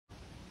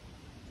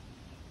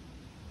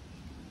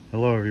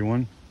Hello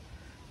everyone.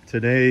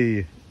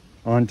 Today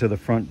onto the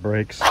front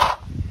brakes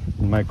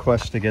in my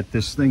quest to get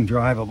this thing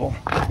drivable.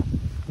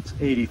 It's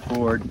 80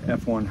 Ford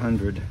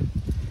F100.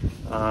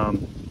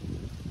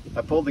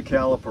 I pulled the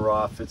caliper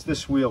off.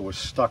 This wheel was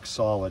stuck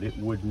solid. It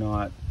would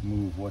not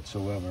move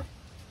whatsoever.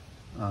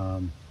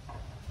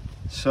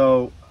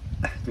 So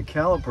the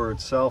caliper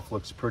itself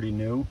looks pretty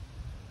new,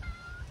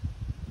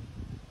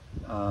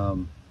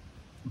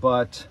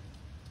 but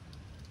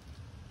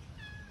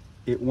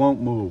it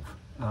won't move.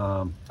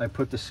 I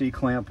put the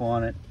C-clamp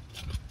on it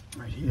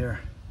right here.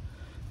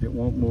 It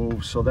won't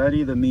move. So that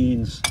either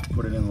means,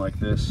 put it in like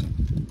this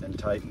and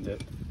tightened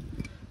it.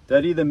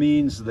 That either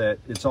means that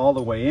it's all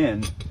the way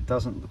in. It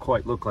doesn't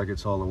quite look like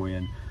it's all the way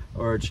in,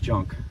 or it's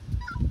junk.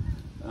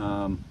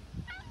 Hey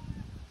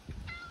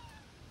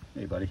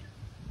buddy.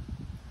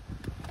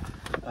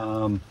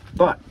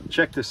 But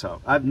check this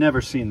out. I've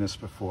never seen this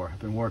before. I've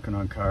been working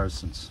on cars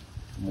since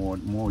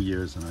more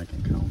years than I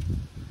can count.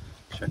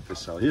 Check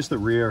this out. Here's the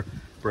rear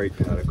brake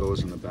pad. It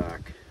goes in the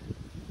back.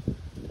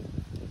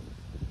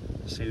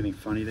 See anything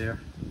funny there?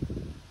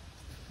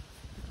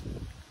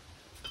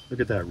 Look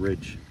at that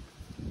ridge.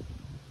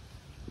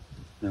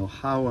 Now,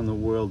 how in the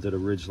world did a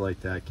ridge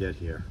like that get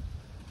here?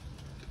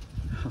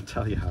 I'll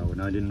tell you how,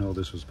 and I didn't know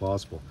this was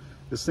possible.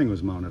 This thing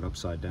was mounted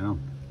upside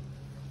down.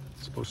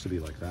 It's supposed to be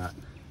like that.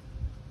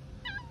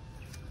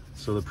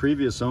 So the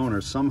previous owner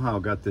somehow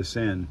got this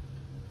in,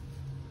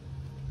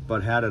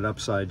 but had it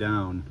upside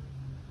down.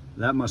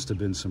 That must have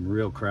been some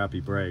real crappy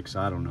brakes,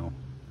 I don't know.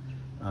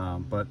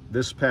 But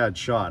this pad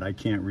shot, I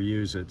can't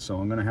reuse it, so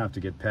I'm gonna have to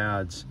get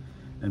pads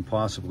and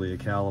possibly a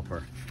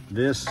caliper.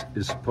 This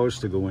is supposed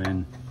to go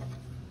in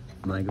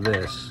like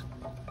this,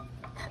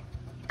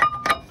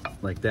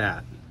 like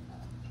that.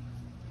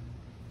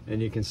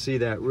 And you can see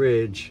that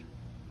ridge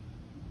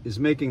is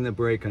making the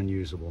brake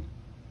unusable.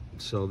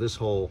 So this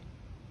whole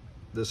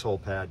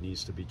pad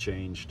needs to be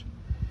changed.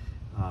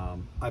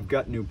 I've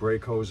got new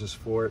brake hoses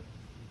for it.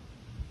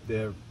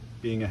 They're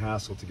being a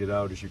hassle to get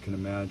out, as you can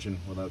imagine,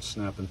 without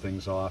snapping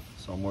things off,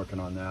 so I'm working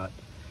on that.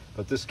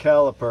 But this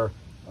caliper,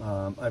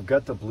 I've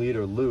got the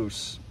bleeder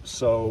loose,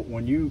 so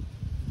when you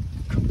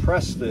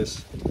compress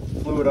this,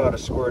 fluid ought to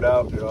squirt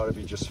out. It ought to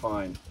be just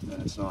fine,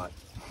 and it's not.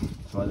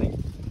 So I think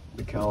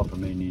the caliper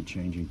may need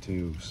changing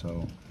too,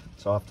 so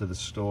it's off to the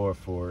store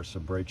for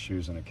some brake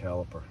shoes and a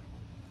caliper.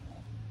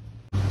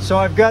 So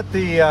I've got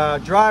the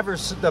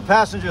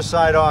passenger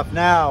side off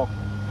now.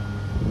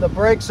 The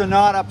brakes are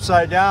not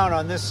upside down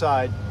on this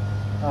side,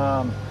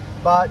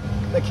 but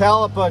the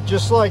caliper,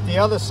 just like the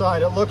other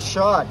side, it looks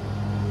shot.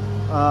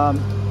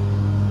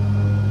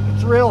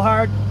 It's real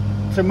hard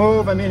to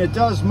move. I mean, it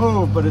does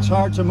move, but it's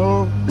hard to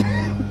move.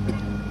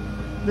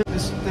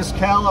 This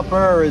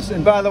caliper is,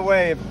 and by the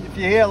way, if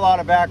you hear a lot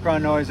of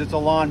background noise, it's a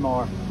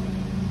lawnmower.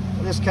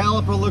 This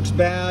caliper looks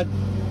bad,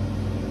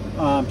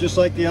 just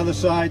like the other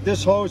side.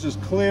 This hose is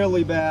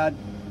clearly bad,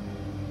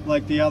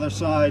 like the other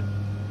side.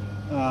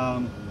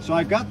 So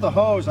I've got the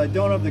hose, I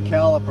don't have the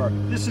caliper.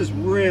 This is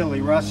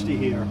really rusty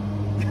here.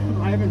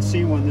 I haven't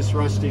seen one this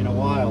rusty in a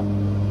while.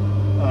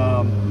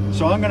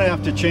 So I'm gonna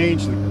have to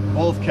change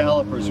both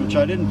calipers, which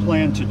I didn't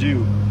plan to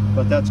do,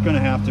 but that's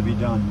gonna have to be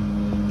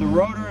done. The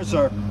rotors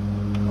are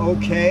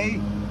okay.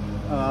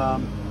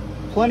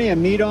 Plenty of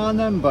meat on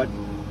them, but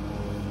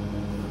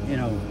you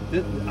know,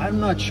 I'm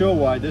not sure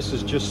why this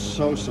is just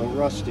so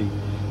rusty.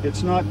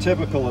 It's not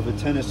typical of a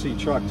Tennessee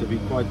truck to be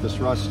quite this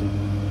rusty.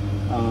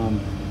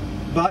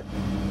 But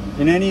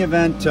in any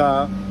event,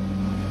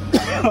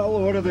 I'll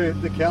order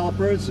the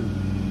calipers and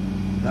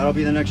that'll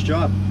be the next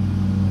job.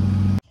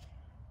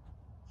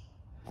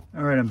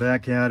 All right, I'm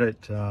back at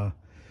it.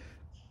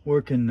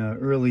 Working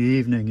early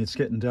evening. It's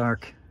getting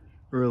dark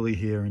early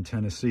here in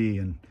Tennessee,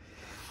 and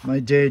my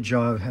day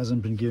job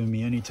hasn't been giving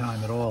me any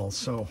time at all,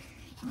 so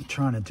I'm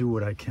trying to do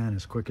what I can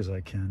as quick as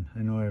I can. I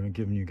know I haven't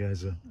given you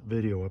guys a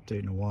video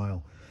update in a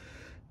while.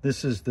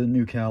 This is the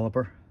new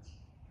caliper.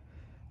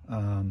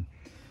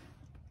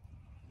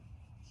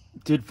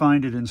 Did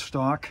find it in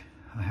stock.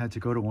 I had to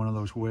go to one of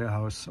those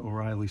warehouse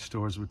O'Reilly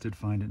stores, but did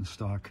find it in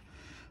stock.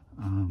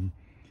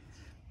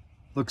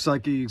 Looks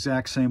like the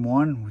exact same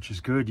one, which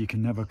is good. You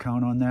can never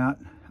count on that.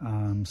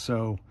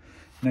 So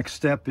next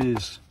step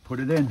is put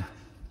it in.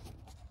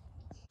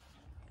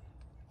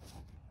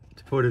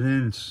 To put it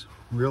in, it's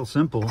real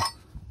simple.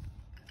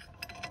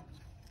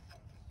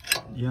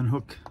 You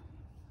unhook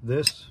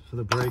this for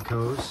the brake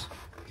hose.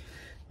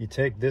 You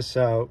take this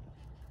out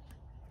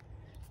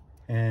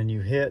and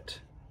you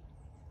hit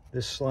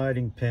this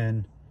sliding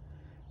pin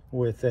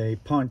with a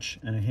punch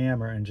and a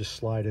hammer and just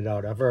slide it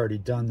out. I've already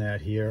done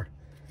that here,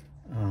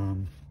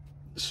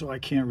 so I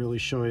can't really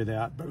show you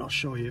that, but I'll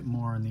show you it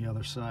more on the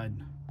other side.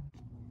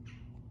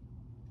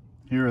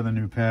 Here are the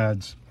new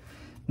pads.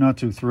 Not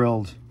too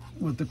thrilled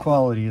with the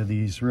quality of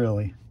these,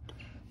 really,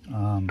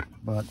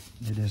 but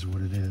it is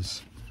what it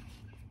is.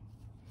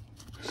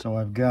 So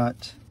I've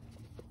got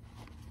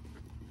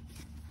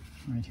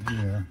right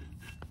here,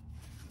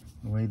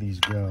 the way these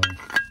go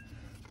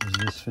is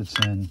this fits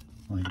in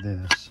like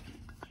this,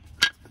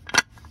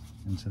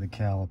 into the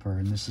caliper,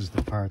 and this is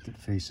the part that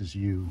faces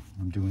you.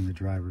 I'm doing the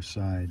driver's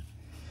side.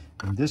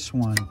 And this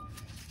one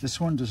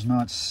does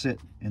not sit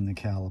in the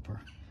caliper.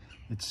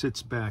 It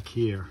sits back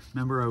here.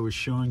 Remember I was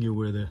showing you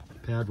where the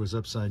pad was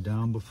upside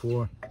down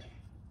before?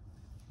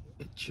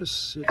 It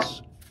just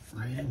sits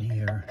right in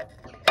here,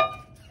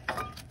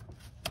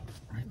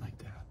 right like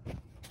that.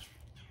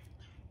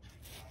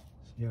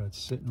 See how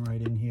it's sitting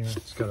right in here?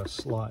 It's got a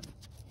slot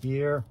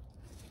here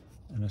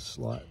and a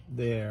slot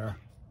there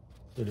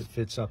that it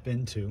fits up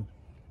into.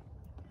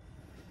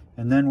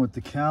 And then with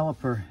the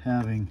caliper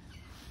having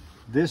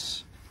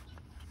this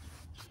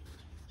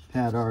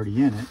pad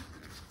already in it,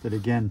 that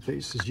again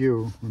faces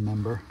you,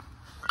 remember,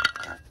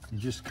 you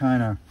just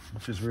kind of,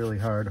 which is really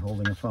hard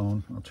holding a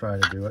phone, I'll try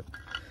to do it,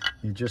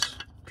 you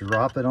just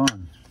drop it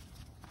on.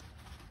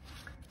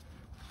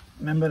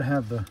 Remember to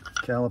have the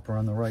caliper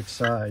on the right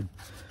side.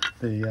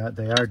 They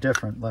are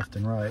different, left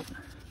and right.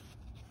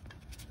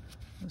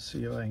 Let's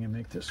see if I can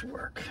make this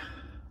work.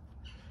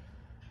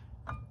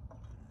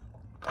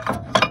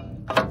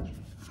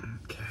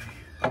 Okay,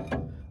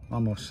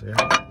 almost there.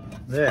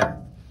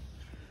 There.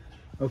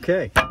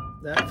 Okay,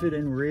 that fit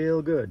in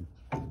real good.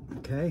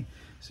 Okay,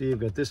 so you've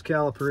got this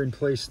caliper in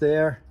place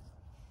there.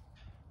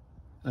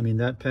 I mean,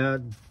 that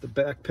pad, the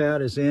back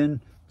pad is in.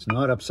 It's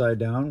not upside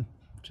down,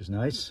 which is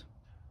nice.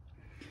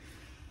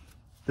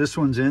 This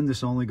one's in.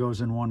 This only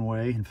goes in one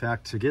way. In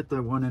fact, to get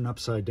the one in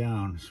upside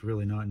down is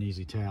really not an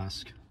easy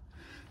task.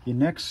 Your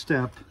next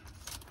step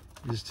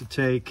is to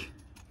take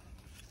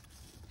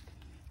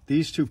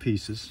these two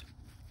pieces,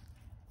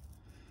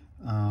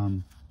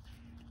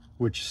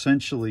 which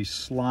essentially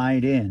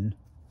slide in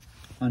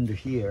under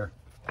here,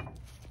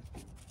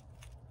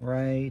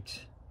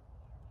 right.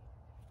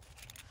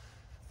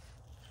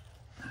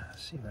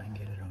 Let's see if I can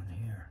get it on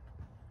here,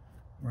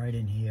 right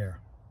in here.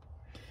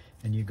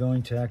 And you're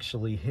going to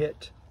actually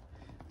hit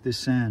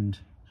this end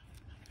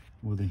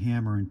with a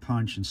hammer and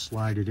punch and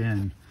slide it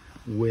in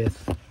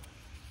with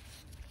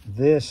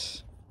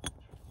this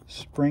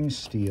spring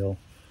steel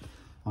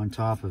on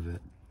top of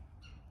it,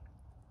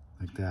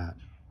 like that.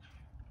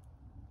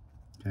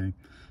 Okay,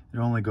 it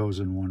only goes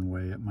in one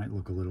way. It might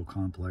look a little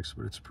complex,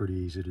 but it's pretty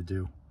easy to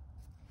do.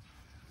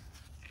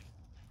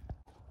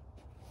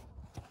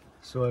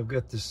 So I've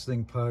got this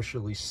thing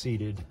partially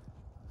seated,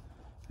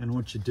 and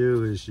what you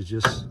do is you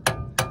just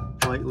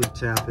lightly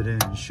tap it in.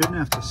 You shouldn't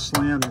have to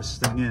slam this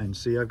thing in.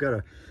 See, I've got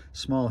a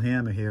small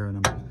hammer here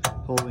and I'm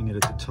holding it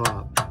at the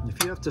top.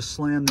 If you have to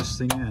slam this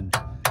thing in,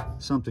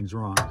 something's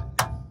wrong.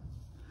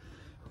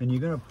 And you're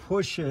going to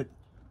push it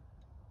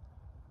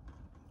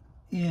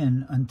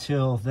in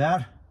until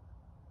that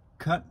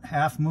cut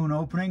half moon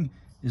opening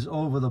is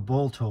over the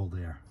bolt hole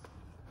there.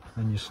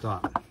 Then you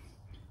stop.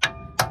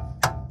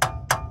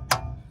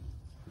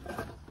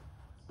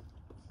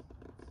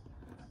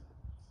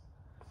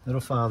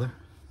 Little farther.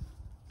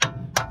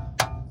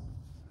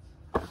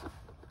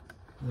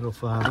 Little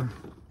farther.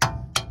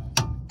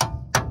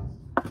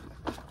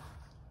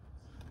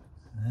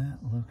 That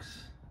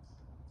looks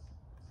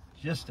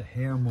just a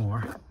hair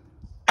more.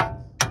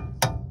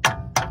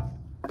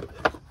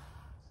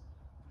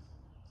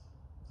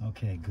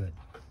 Okay, good.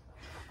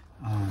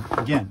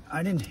 Again,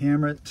 I didn't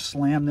hammer it,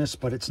 slam this,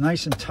 but it's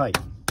nice and tight,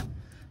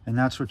 and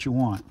that's what you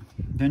want.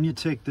 Then you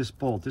take this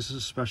bolt. This is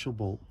a special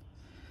bolt.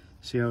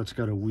 See how it's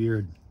got a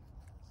weird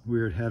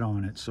head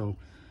on it, so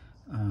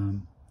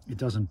it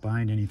doesn't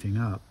bind anything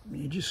up.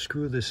 You just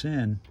screw this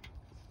in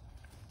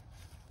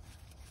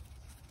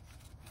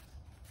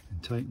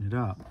and tighten it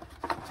up.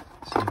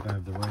 See if I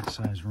have the right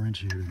size wrench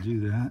here to do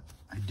that.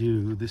 I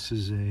do. This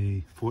is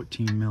a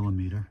 14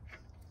 millimeter.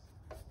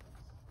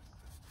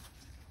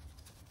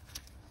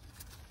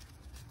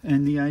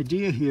 And the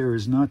idea here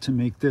is not to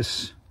make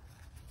this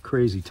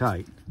crazy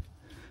tight.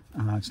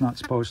 It's not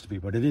supposed to be,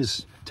 but it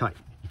is tight.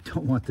 You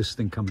don't want this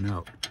thing coming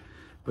out.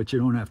 But you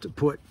don't have to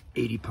put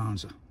 80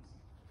 pounds of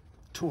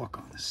torque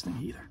on this thing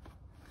either.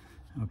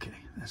 Okay,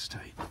 that's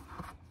tight.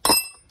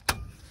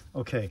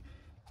 Okay,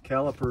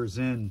 caliper is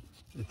in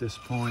at this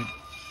point.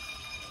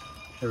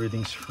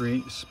 Everything's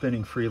free,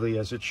 spinning freely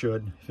as it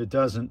should. If it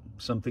doesn't,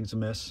 something's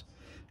amiss.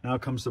 Now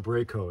comes the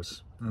brake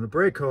hose. Now the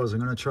brake hose, I'm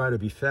going to try to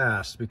be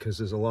fast because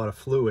there's a lot of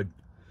fluid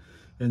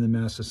in the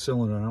master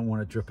cylinder. I don't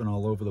want it dripping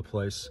all over the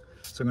place.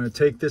 So I'm going to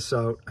take this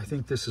out. I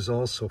think this is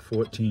also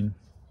 14.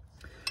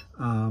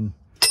 But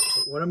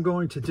what I'm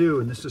going to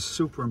do, and this is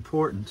super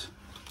important,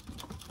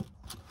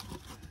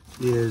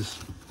 is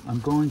I'm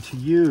going to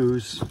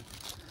use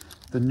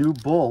the new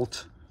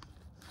bolt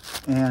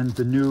and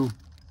the new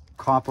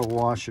copper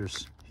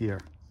washers here.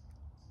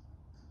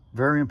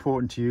 Very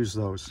important to use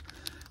those.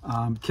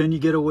 Can you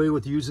get away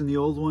with using the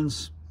old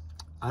ones?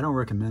 I don't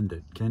recommend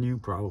it. Can you?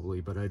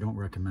 Probably, but I don't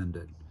recommend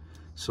it.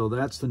 So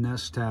that's the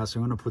next task.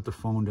 I'm going to put the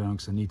phone down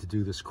because I need to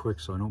do this quick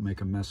so I don't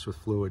make a mess with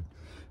fluid.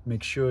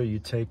 Make sure you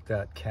take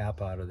that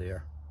cap out of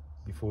there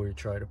before you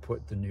try to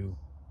put the new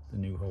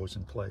hose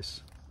in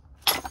place.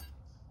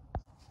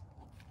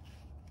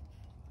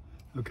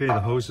 Okay, the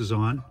hose is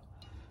on.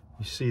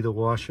 You see the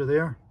washer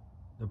there,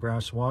 the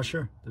brass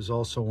washer? There's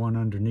also one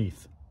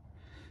underneath.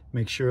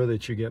 make sure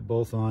that you get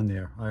both on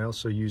there. I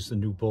also use the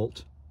new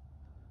bolt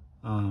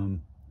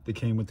that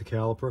came with the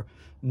caliper.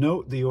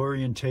 Note the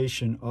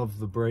orientation of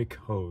the brake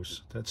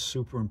hose. That's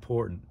super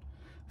important.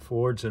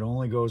 Fords, it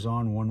only goes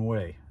on one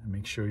way, and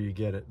make sure you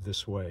get it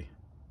this way.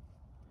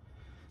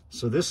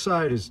 So this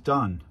side is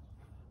done.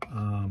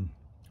 I'm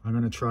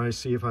going to try to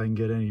see if I can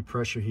get any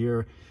pressure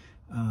here.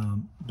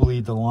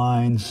 Bleed the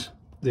lines.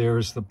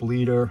 There's the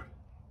bleeder.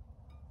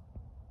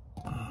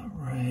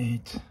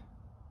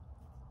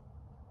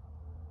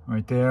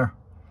 Right there.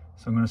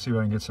 So I'm going to see if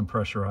I can get some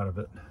pressure out of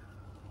it.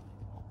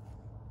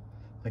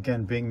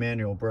 Again, being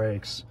manual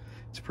brakes,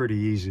 it's pretty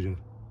easy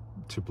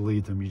to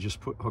bleed them. You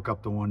just hook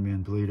up the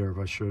one-man bleeder, as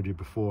I showed you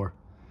before,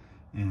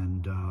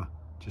 and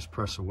just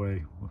press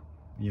away.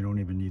 You don't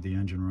even need the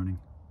engine running.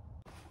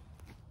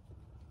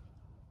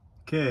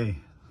 Okay,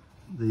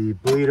 the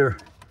bleeder,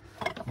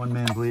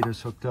 one-man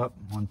bleeder's hooked up,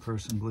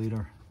 one-person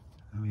bleeder,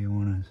 however you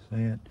want to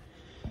say it.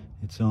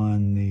 It's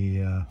on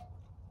the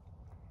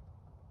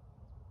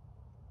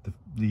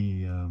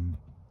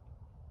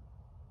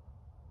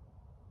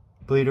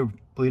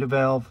bleeder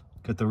valve.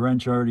 Got the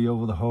wrench already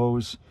over the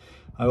hose.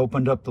 I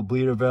opened up the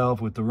bleeder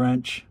valve with the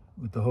wrench,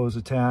 with the hose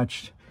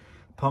attached,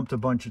 pumped a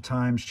bunch of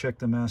times, checked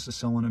the master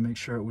cylinder, make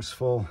sure it was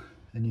full.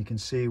 And you can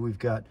see we've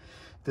got,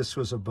 this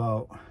was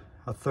about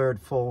a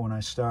third full when I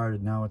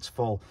started, now it's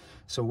full.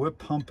 So we're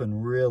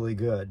pumping really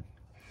good.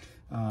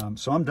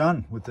 So I'm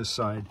done with this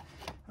side.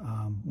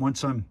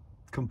 Once I'm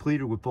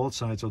completed with both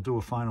sides, I'll do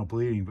a final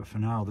bleeding, but for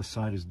now this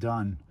side is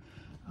done.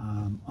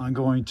 I'm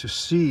going to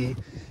see,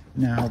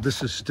 now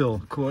this is still,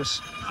 of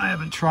course, I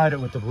haven't tried it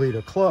with the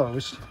bleeder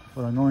closed,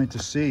 but I'm going to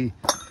see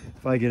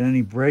if I get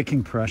any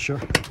braking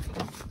pressure.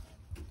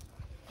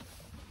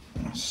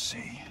 Let's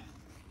see.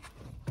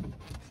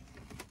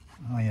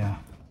 Oh yeah,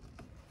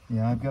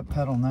 I've got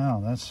pedal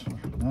now, that's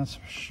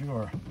for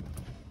sure.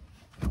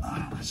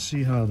 Let's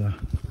see how the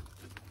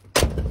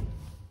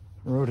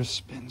rotor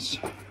spins.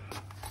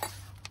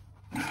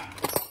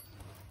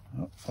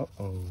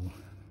 Uh-oh.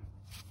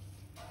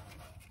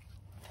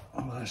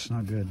 Oh, that's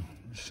not good.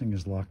 This thing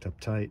is locked up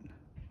tight,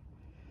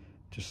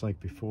 just like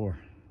before.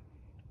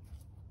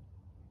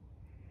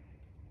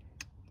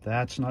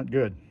 That's not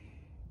good.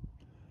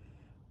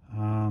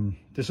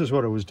 This is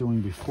what I was doing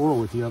before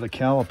with the other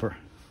caliper.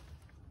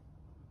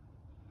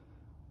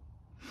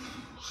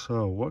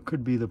 So what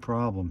could be the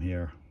problem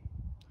here?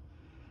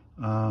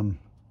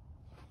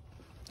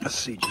 Let's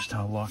see just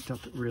how locked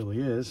up it really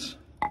is.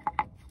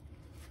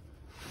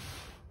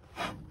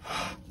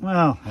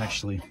 Well,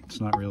 actually,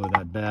 it's not really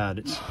that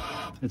bad.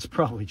 It's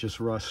probably just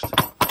rust.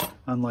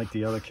 Unlike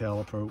the other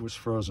caliper, it was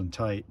frozen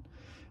tight.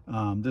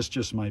 This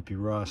just might be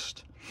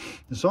rust.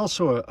 There's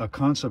also a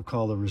concept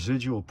called a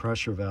residual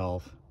pressure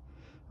valve,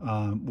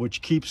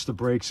 which keeps the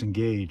brakes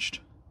engaged.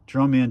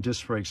 Drum and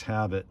disc brakes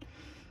have it.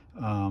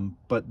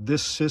 But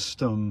this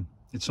system,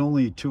 it's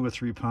only 2 or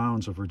 3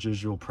 pounds of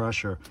residual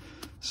pressure.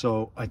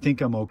 So I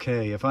think I'm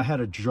okay. If I had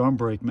a drum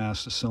brake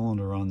master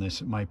cylinder on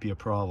this, it might be a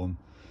problem.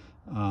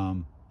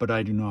 But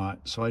I do not.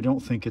 So I don't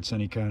think it's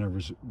any kind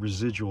of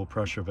residual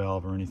pressure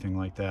valve or anything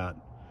like that.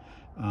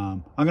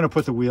 I'm going to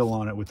put the wheel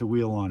on it. With the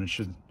wheel on, it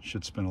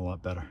should spin a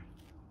lot better.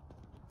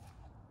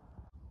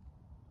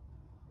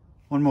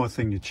 One more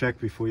thing to check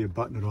before you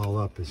button it all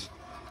up is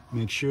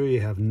make sure you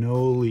have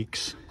no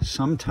leaks.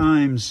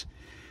 Sometimes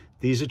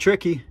these are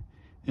tricky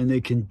and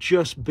they can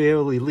just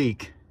barely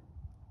leak.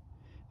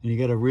 And you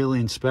got to really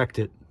inspect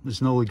it.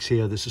 There's no leaks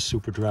here. This is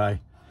super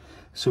dry.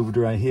 Super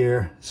dry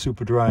here,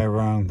 super dry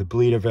around the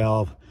bleeder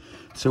valve.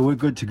 So we're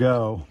good to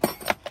go.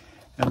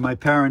 And my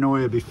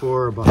paranoia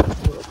before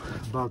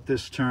about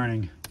this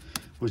turning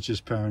was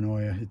just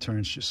paranoia. It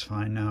turns just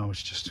fine now.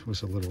 It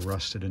was a little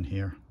rusted in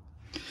here.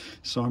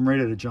 So I'm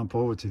ready to jump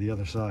over to the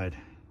other side.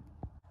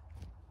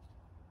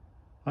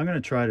 I'm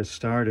going to try to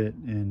start it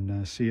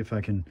and see if I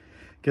can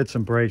get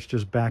some brakes,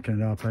 just backing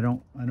it up. I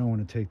don't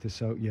want to take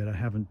this out yet. I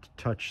haven't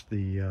touched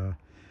the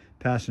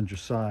passenger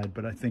side,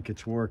 but I think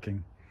it's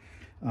working.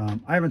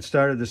 I haven't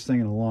started this thing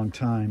in a long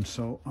time,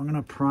 so I'm going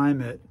to prime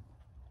it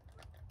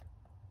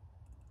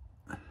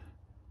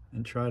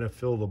and try to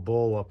fill the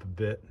bowl up a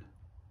bit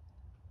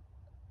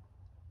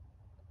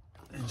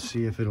and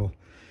see if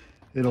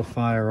it'll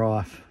fire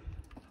off.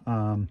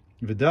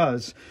 If it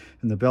does,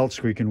 and the belt's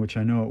squeaking, which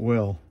I know it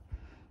will,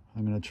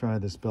 I'm going to try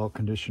this belt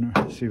conditioner,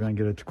 see if I can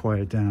get it to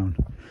quiet down.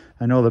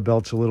 I know the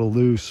belt's a little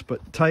loose,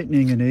 but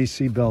tightening an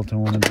AC belt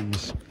on one of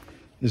these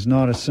is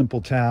not a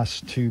simple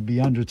task to be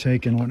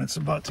undertaken when it's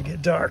about to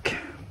get dark.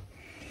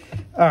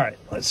 All right,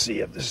 let's see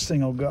if this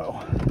thing will go.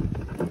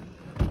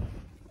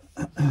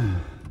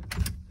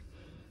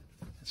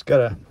 It's got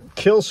a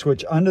kill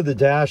switch under the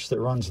dash that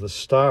runs the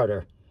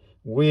starter.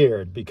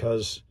 Weird,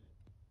 because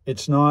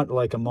it's not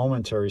like a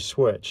momentary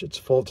switch. It's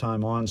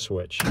full-time on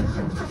switch.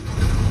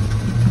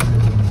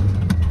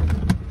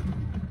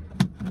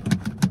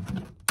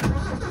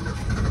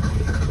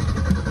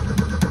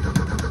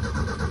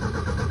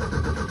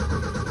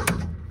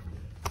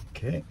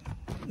 Okay,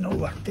 no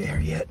luck there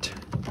yet.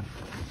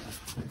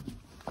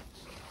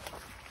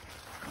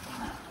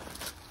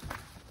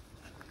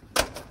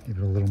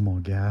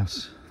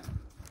 gas.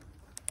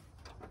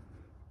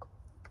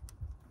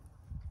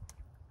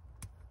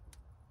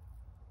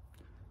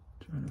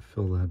 Trying to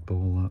fill that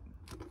bowl up.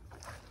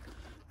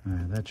 All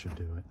right, that should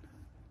do it.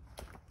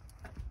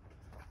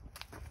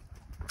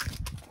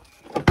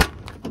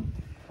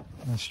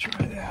 Let's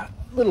try that.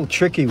 A little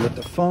tricky with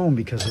the phone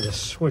because of the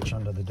switch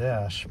under the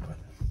dash, but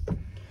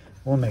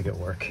we'll make it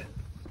work.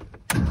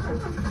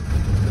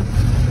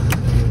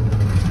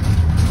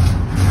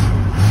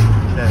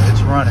 Okay,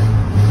 it's running.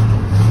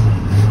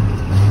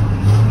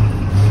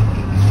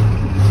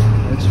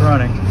 It's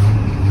running.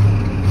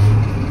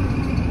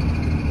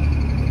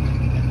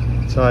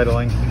 It's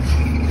idling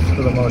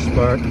for the most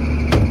part.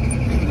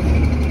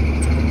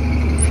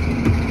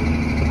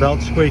 The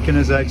belt's squeaking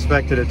as I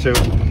expected it to.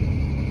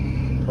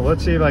 But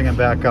let's see if I can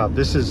back up.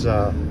 This is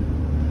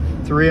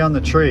 3 on the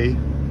tree,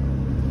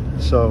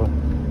 so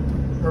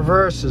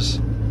reverse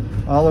is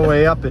all the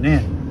way up and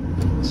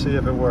in. Let's see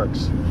if it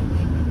works.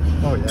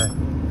 Oh yeah,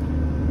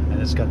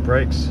 and it's got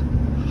brakes.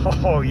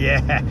 Oh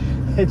yeah,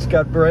 it's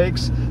got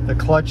brakes. The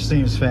clutch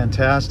seems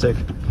fantastic.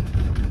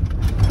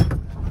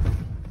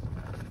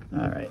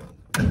 All right.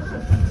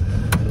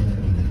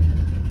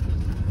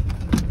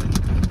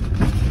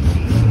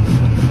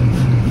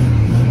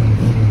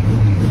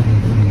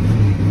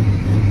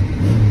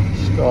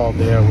 Stalled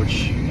there,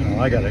 which, you know,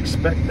 I gotta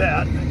expect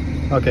that.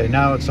 Okay,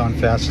 now it's on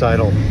fast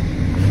idle.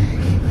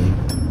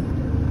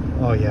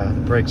 Oh yeah,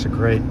 the brakes are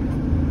great.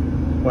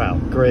 Wow,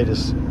 great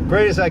as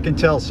I can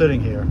tell sitting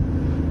here,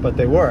 but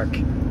they work.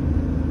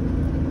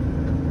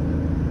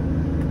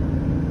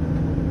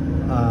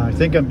 I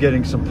think I'm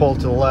getting some pull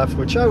to the left,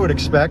 which I would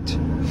expect,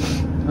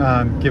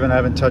 given I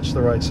haven't touched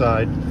the right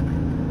side,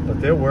 but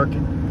they're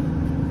working.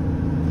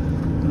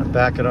 I'm gonna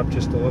back it up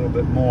just a little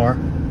bit more.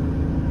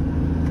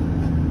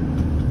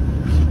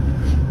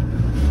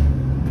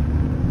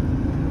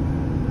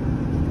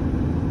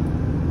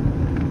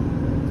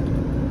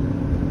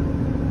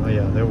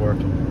 Yeah, they're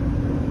working.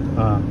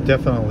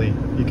 Definitely,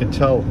 you can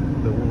tell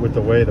with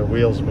the way the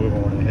wheels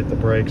moving when I hit the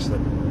brakes that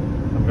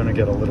I'm going to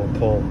get a little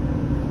pull.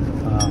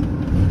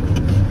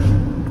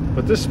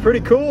 But this is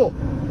pretty cool.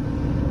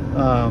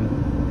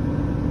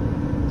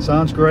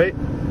 Sounds great.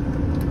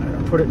 I'm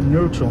going to put it in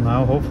neutral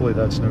now. Hopefully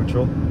that's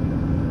neutral.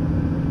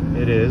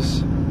 It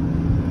is.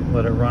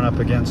 Let it run up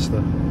against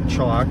the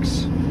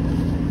chocks.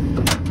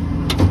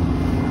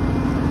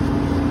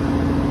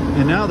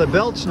 And now the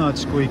belt's not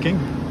squeaking.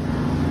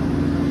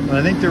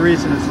 I think the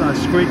reason it's not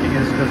squeaking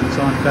is because it's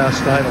on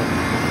fast idle.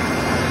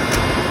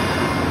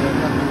 I've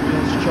got the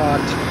wheels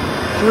chalked.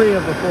 3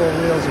 of the 4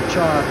 wheels are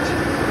chalked.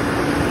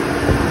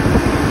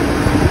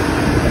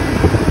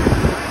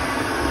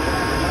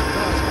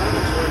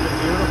 It's working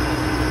beautiful.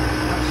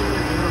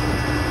 Absolutely beautiful.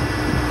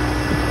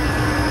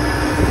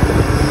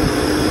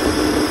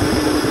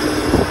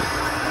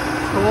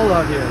 It's cold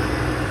out here.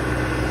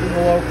 It's in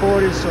the low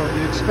 40s, so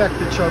you expect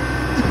the choke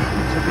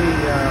to be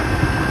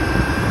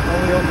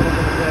only open a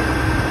little bit.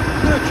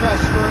 I'm going to try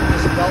skirting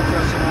this belt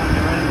dressing on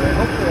here anyway.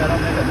 Hopefully I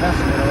don't make a mess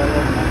of it all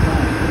over my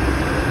phone.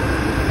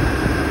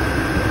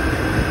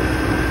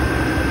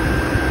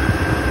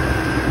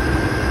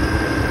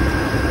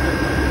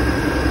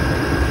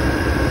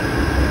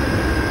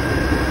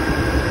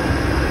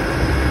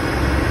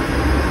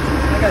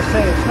 Like I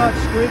say, it's not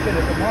squeaking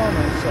at the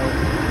moment, so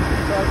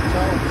it's hard to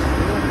tell if it's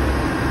doing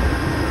it.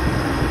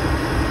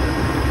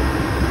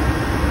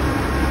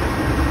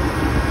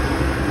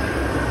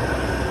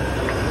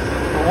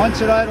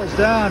 Once it idles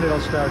down, it'll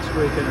start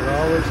squeaking. It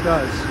always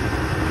does.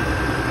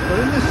 But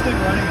isn't this thing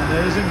running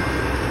amazing?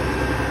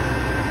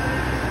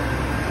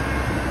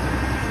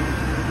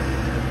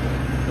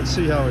 Let's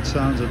see how it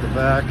sounds at the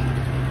back.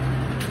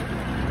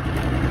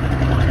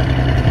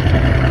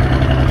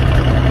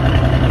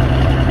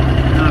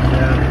 Not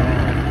bad at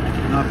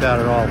all. Not bad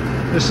at all.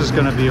 This is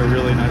going to be a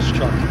really nice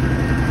truck.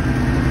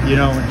 You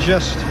know, in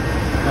just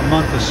a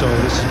month or so,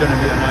 this is going to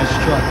be a nice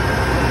truck.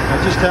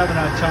 I just haven't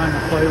had time to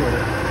play with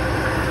it.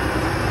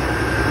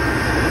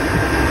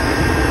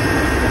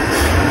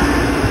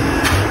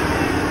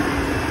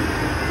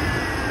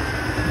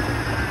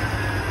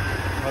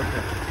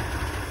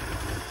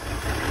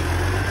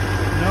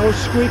 No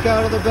squeak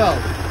out of the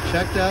belt.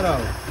 Check that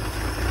out.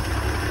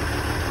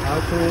 How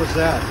cool is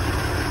that?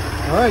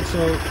 Alright,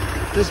 so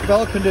this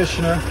belt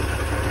conditioner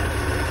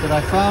that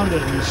I found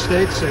at an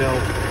estate sale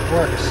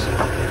works.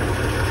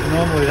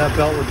 Normally that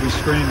belt would be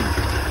screaming.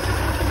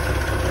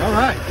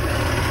 Alright,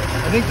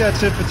 I think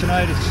that's it for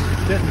tonight. It's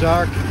getting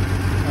dark,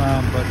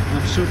 but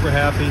I'm super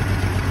happy.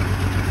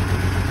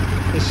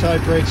 This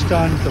side brake's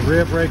done, the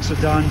rear brakes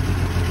are done.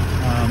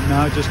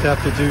 Now I just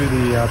have to do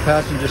the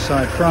passenger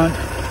side front.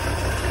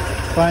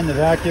 Find the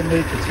vacuum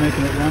leak that's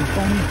making it run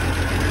funny,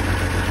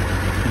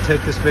 and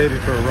take this baby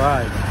for a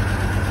ride.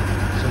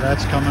 So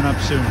that's coming up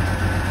soon.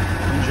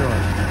 Enjoy.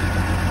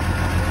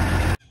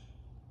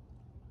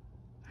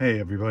 Hey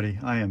everybody,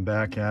 I am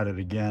back at it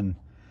again.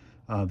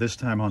 This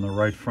time on the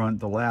right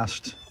front, the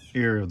last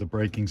area of the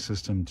braking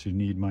system to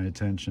need my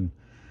attention.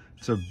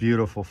 It's a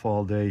beautiful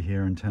fall day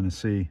here in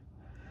Tennessee.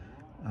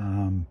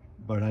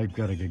 but I've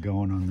got to get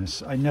going on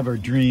this. I never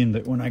dreamed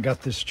that when I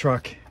got this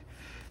truck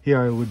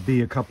here, it would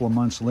be a couple of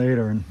months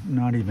later and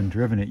not even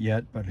driven it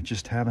yet, but I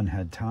just haven't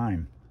had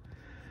time.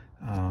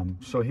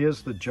 So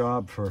here's the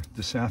job for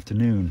this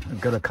afternoon.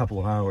 I've got a couple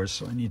of hours,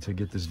 so I need to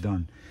get this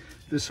done.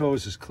 This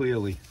hose is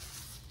clearly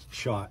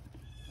shot.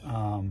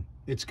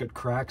 It's got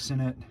cracks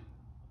in it,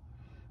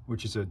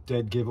 which is a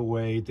dead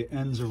giveaway. The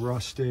ends are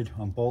rusted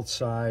on both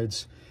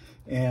sides.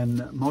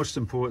 And most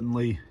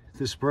importantly,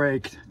 this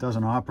brake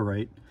doesn't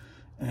operate,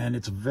 and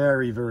it's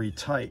very, very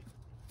tight.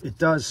 It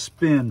does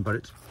spin,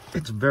 but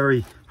it's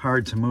very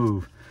hard to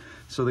move.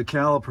 So the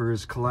caliper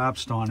is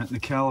collapsed on it,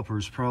 and the caliper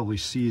is probably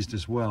seized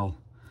as well.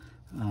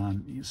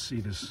 You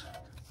see this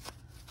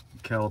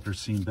caliper's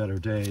seen better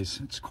days.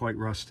 It's quite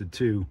rusted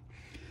too.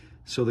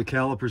 So the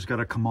caliper's got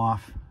to come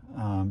off,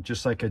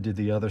 just like I did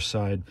the other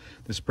side.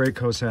 This brake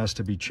hose has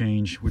to be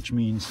changed, which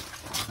means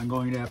I'm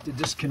going to have to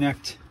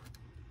disconnect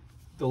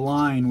the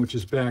line, which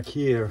is back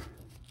here,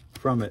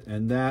 from it,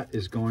 and that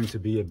is going to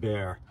be a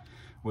bear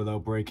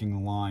without breaking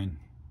the line.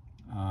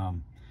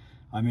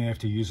 I may have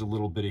to use a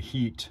little bit of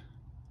heat,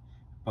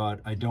 but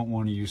I don't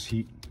want to use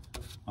heat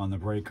on the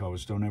brake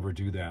hose. Don't ever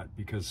do that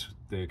because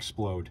they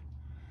explode.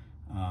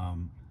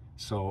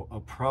 So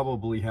I'll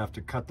probably have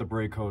to cut the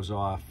brake hose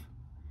off,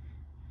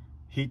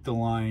 heat the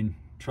line,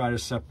 try to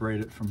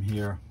separate it from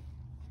here,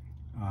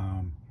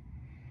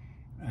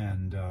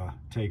 and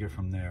take it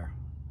from there.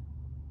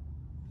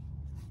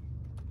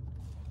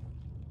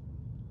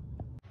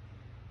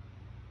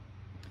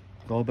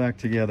 All back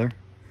together,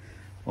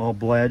 all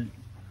bled.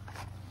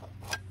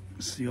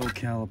 It's the old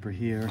caliper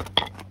here.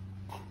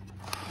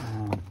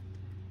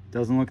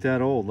 Doesn't look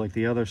that old like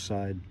the other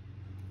side.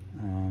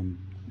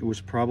 It was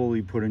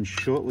probably put in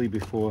shortly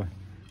before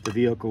the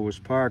vehicle was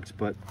parked,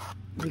 but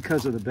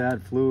because of the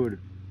bad fluid,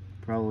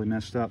 probably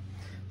messed up.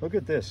 Look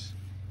at this.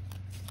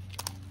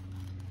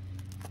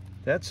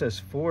 That says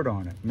Ford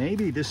on it.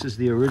 Maybe this is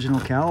the original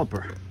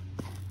caliper,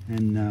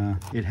 and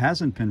it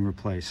hasn't been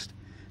replaced.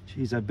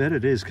 Geez, I bet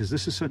it is, because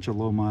this is such a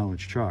low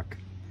mileage truck.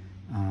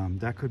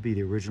 That could be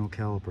the original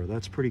caliper.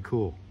 That's pretty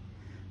cool,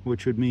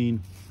 which would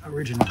mean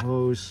original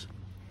hose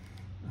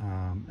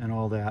and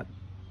all that.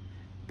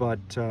 But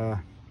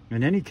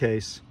in any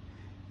case,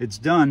 it's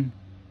done.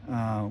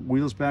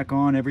 Wheels back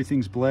on,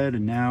 everything's bled,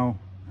 and now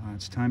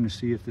it's time to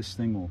see if this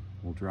thing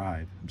will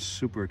drive. I'm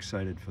super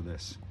excited for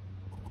this.